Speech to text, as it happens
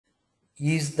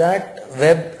Is that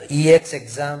web EX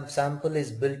exam sample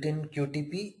is built in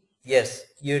QTP? Yes,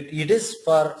 it is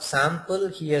for sample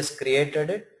he has created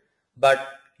it, but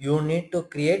you need to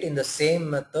create in the same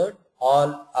method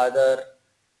all other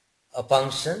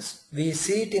functions. We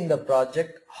see it in the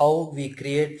project how we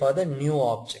create for the new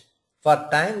object. For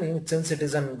timing, since it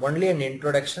is only an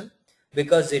introduction,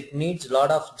 because it needs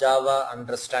lot of Java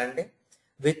understanding,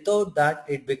 without that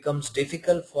it becomes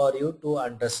difficult for you to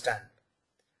understand,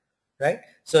 right?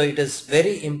 So it is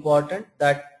very important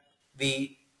that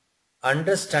we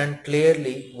understand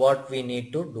clearly what we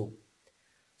need to do.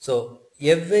 So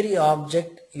every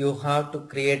object you have to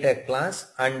create a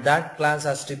class, and that class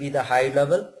has to be the high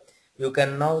level. You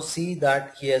can now see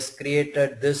that he has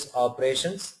created this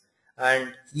operations,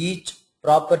 and each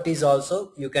properties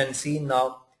also you can see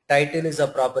now. Title is a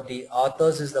property,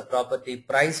 authors is the property,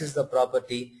 price is the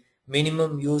property,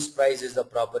 minimum use price is the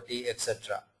property,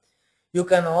 etc. You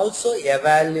can also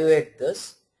evaluate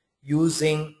this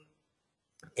using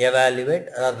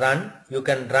run. You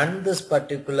can run this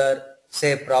particular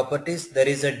say properties. There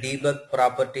is a debug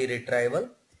property retrieval.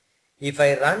 If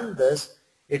I run this,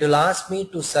 it will ask me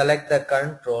to select the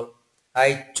control.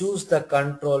 I choose the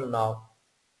control now.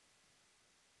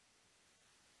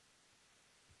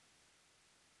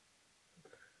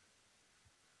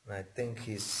 I think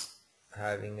he's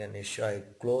having an issue. I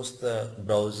close the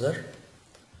browser.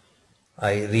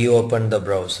 I reopen the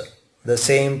browser. The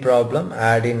same problem,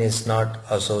 add-in is not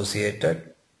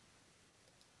associated.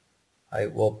 I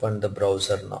open the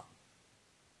browser now.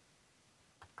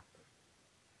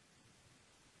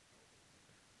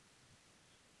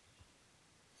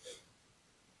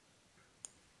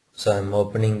 So I'm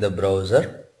opening the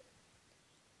browser.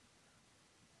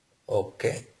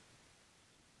 Okay.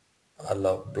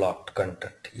 Allow blocked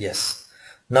content. Yes.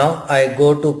 Now I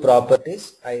go to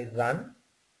properties. I run.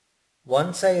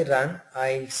 Once I run,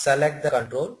 I select the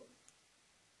control.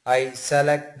 I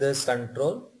select this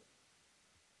control.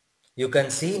 You can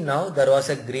see now there was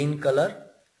a green color,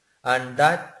 and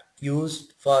that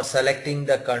used for selecting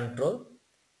the control.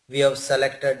 We have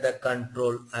selected the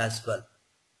control as well.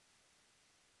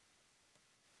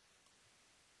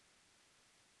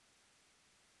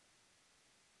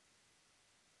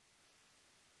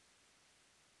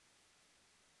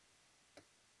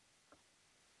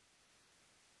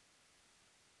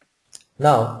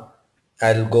 Now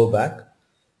I'll go back.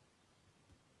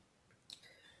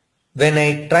 When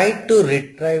I try to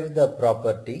retrieve the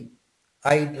property,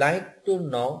 I like to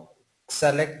now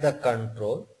select the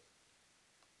control.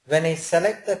 When I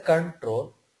select the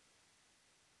control,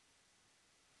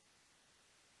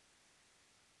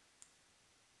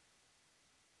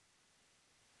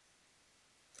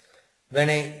 when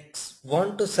I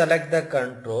want to select the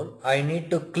control, I need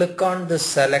to click on the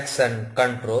selection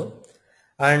control,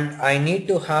 and I need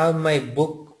to have my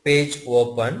book page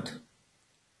opened.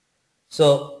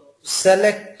 So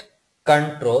select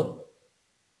control,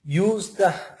 use the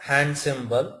hand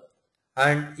symbol,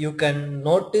 and you can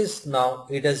notice now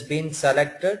it has been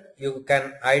selected. You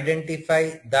can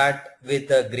identify that with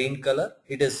the green color.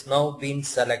 It is now been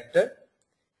selected.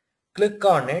 Click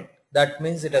on it. That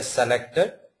means it is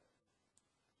selected.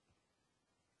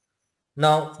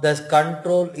 Now the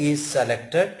control is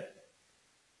selected.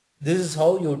 This is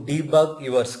how you debug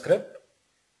your script.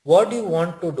 What do you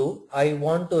want to do? I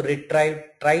want to retrieve.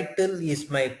 Title is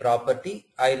my property.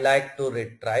 I like to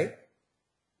retrieve.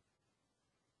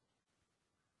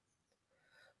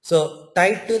 So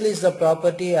title is the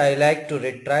property I like to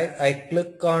retrieve. I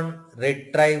click on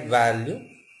retrieve value.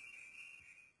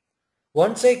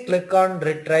 Once I click on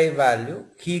retrieve value,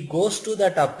 he goes to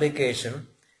that application,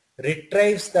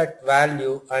 retrieves that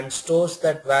value and stores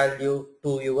that value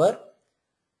to your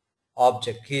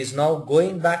object. He is now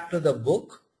going back to the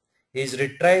book, he is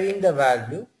retrieving the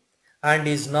value, and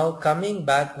is now coming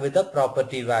back with a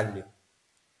property value.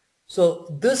 So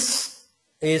this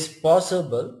is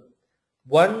possible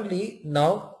only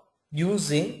now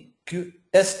using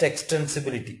test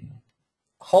extensibility.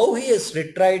 How he has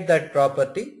retrieved that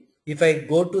property? If I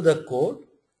go to the code,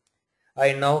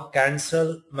 I now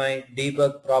cancel my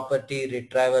debug property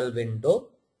retrieval window.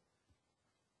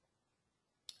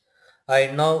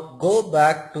 I now go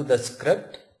back to the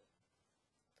script.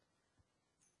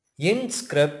 In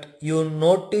script, you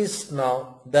notice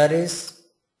now there is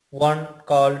one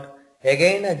called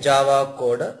again a Java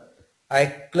code. I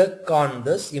click on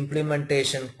this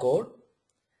implementation code.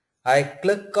 I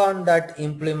click on that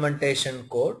implementation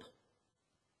code.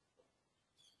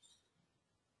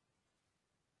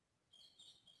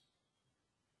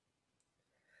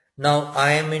 Now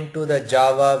I am into the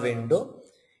Java window.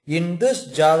 In this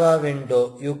Java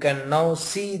window, you can now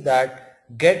see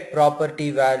that get property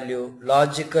value,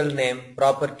 logical name,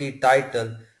 property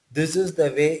title. This is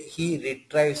the way he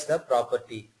retrieves the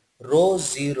property. Row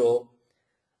 0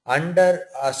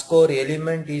 underscore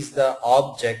element is the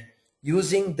object.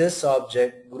 Using this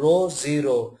object, row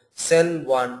 0, cell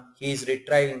 1, he is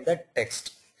retrieving the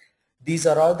text. These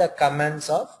are all the commands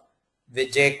of the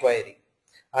jQuery,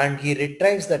 and he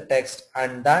retrieves the text,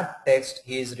 and that text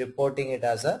he is reporting it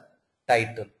as a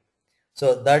title.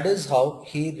 So that is how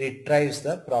he retrieves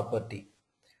the property.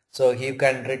 So you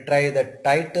can retrieve the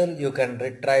title, you can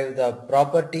retrieve the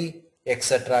property,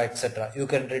 etc., etc. You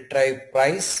can retrieve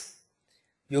price,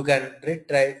 you can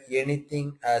retrieve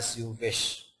anything as you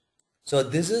wish. So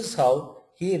this is how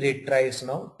he retrieves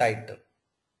now title.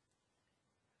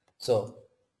 So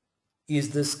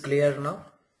is this clear now?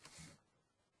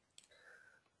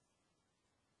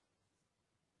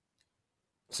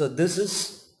 So this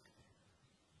is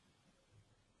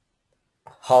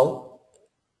how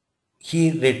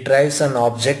he retrieves an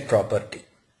object property.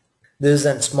 This is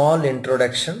a small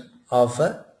introduction of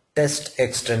a test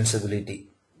extensibility.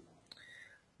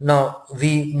 Now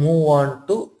we move on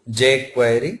to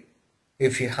jQuery.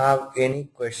 If you have any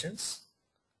questions,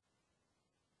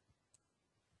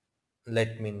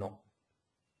 let me know.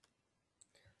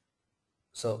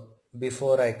 So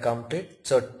before I complete,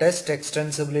 so test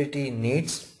extensibility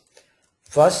needs,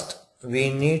 first we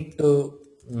need to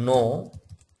know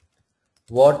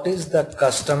what is the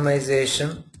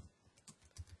customization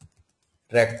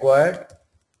required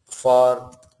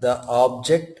for the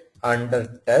object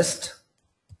under test.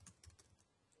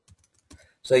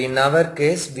 So in our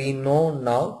case, we know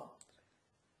now.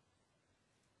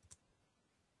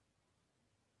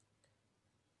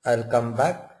 I'll come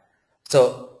back.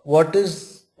 So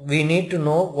we need to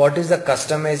know what is the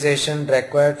customization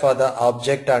required for the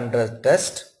object under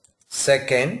test.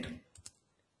 Second,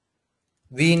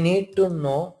 we need to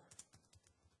know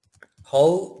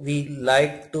how we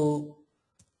like to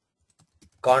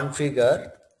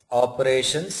configure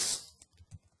operations.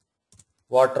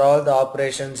 What are all the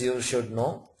operations you should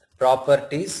know,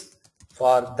 properties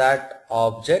for that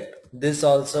object. This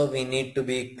also we need to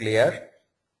be clear.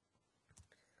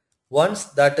 Once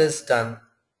that is done,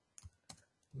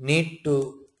 need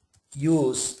to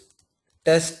use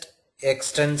test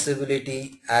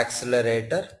extensibility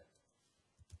accelerator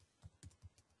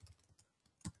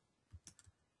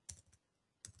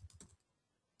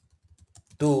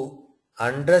to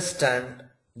understand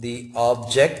the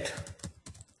object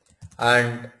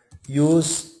and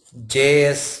use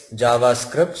JS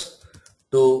JavaScripts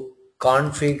to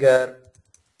configure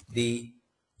the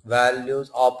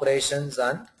values, operations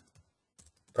and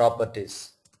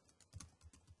properties.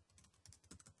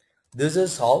 This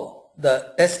is how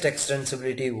the test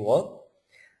extensibility works.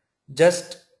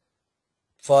 Just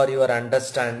for your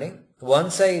understanding,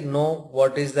 once I know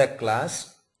what is the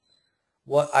class,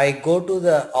 I go to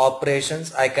the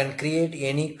operations. I can create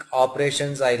any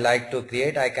operations I like to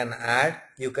create. I can add,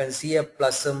 you can see a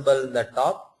plus symbol in the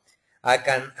top. I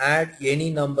can add any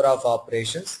number of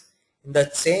operations. In the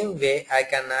same way, I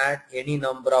can add any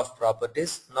number of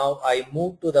properties. Now I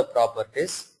move to the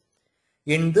properties.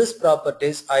 In this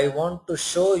properties, I want to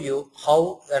show you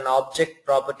how an object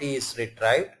property is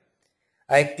retrieved.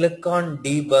 I click on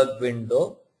debug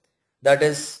window, that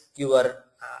is your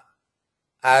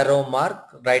arrow mark,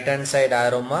 right hand side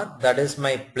arrow mark, that is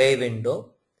my play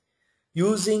window.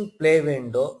 Using play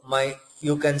window,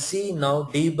 you can see now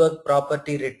debug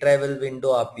property retrieval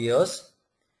window appears.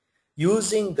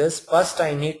 Using this, first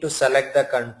I need to select the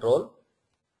control.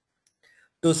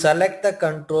 To select the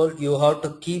control, you have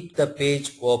to keep the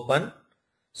page open.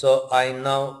 So I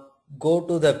now go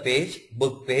to the page,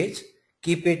 book page,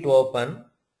 keep it open.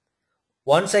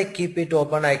 Once I keep it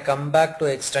open, I come back to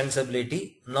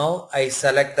extensibility. Now I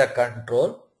select the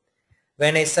control.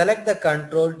 When I select the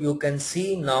control, you can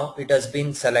see now it has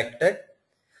been selected.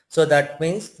 So that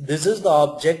means this is the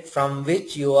object from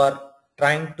which you are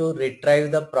trying to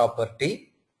retrieve the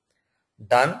property.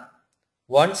 Done.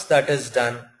 Once that is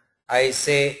done, I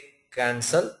say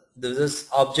cancel. This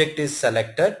object is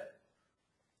selected.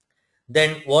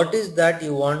 Then what is that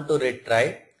you want to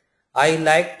retrieve? I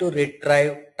like to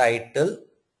retrieve title.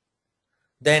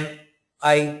 Then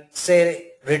I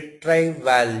say retrieve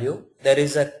value. There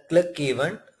is a click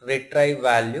event, retrieve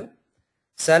value.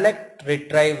 Select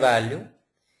retrieve value.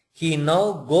 He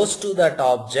now goes to that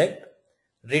object,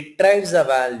 retrieves the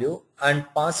value and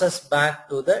passes back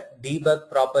to the debug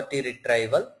property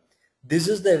retrieval. This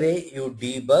is the way you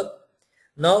debug.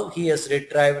 Now he has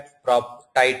retrieved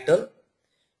title.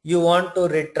 You want to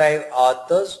retrieve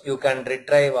authors, you can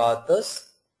retrieve authors.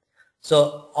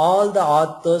 So all the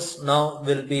authors now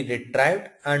will be retrieved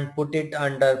and put it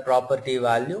under property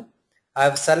value. I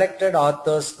have selected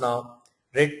authors now,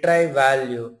 retrieve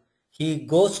value. He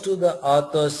goes to the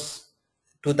authors,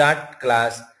 to that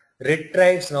class,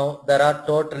 retrieves. Now there are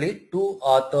totally 2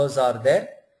 authors are there.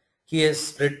 He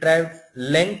has retrieved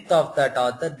length of that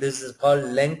author. This is called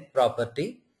length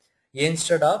property.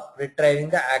 Instead of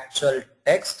retrieving the actual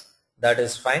text, that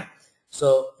is fine.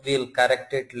 So we'll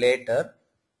correct it later.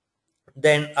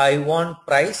 Then I want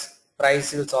price.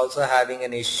 Price is also having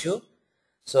an issue.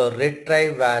 So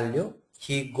retrieve value.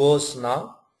 He goes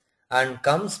now and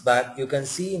comes back. You can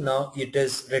see now it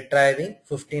is retrieving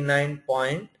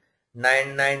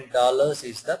 $59.99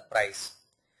 is the price.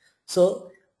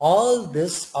 So all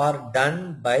this are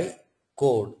done by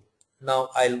code. Now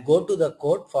I'll go to the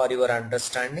code for your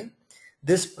understanding.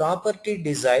 This property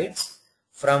decides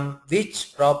from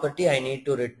which property I need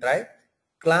to retrieve.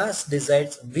 Class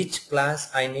decides which class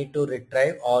I need to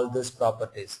retrieve all these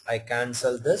properties. I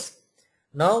cancel this.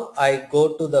 Now I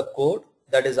go to the code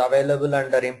that is available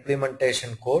under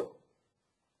implementation code.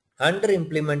 Under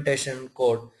implementation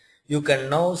code, you can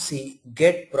now see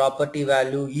get property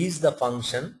value is the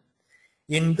function.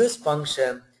 In this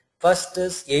function, first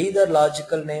is either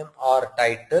logical name or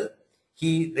title.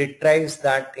 He retrieves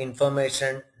that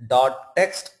information. Dot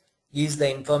text is the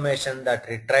information that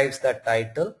retrieves the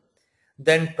title.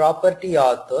 Then property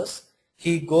authors,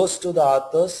 he goes to the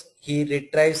authors, he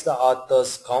retrieves the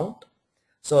authors count.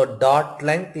 So dot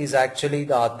length is actually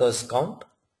the authors count.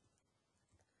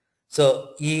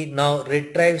 So he now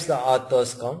retrieves the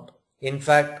authors count. In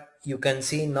fact, you can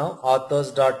see now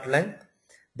authors dot length.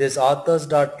 This authors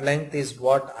dot length is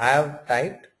what I have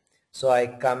typed. So I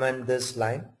comment this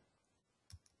line.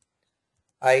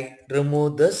 I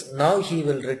remove this. Now he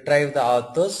will retrieve the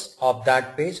authors of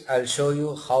that page. I'll show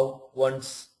you how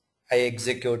once I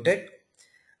execute it.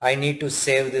 I need to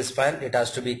save this file. It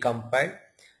has to be compiled.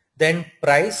 Then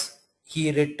price,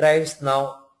 he retrieves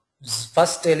now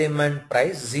first element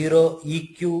price 0.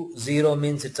 EQ 0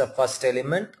 means it's a first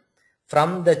element.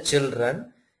 From the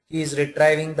children, he is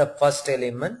retrieving the first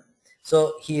element.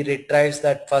 So he retrieves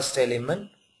that first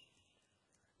element.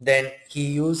 Then he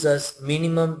uses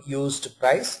minimum used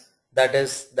price, that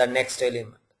is the next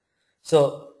element.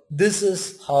 So this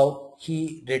is how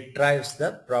he retrieves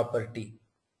the property.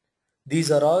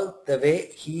 These are all the way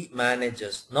he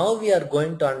manages. Now we are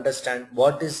going to understand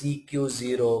what is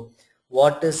EQ0,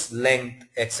 what is length,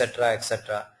 etc.,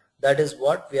 etc. That is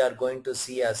what we are going to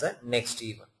see as a next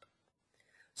event.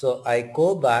 So I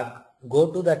go back,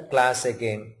 go to that class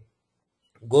again,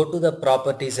 go to the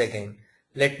properties again.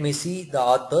 Let me see the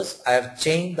authors. I have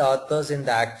changed the authors in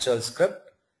the actual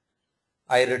script.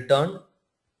 I return.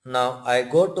 Now I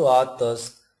go to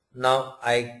authors. Now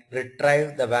I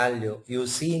retrieve the value. You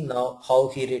see now how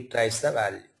he retrieves the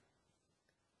value.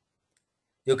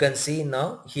 You can see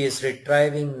now he is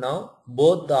retrieving now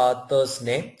both the author's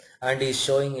name and is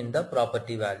showing in the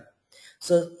property value.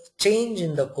 So change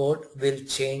in the code will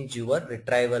change your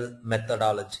retrieval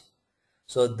methodology.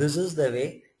 So this is the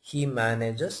way he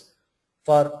manages.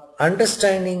 For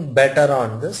understanding better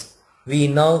on this, we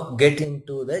now get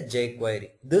into the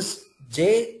jQuery. This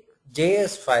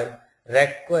JS file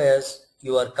requires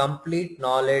your complete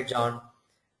knowledge on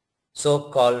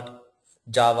so-called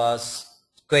Java's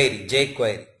query,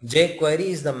 jQuery. jQuery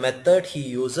is the method he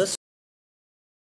uses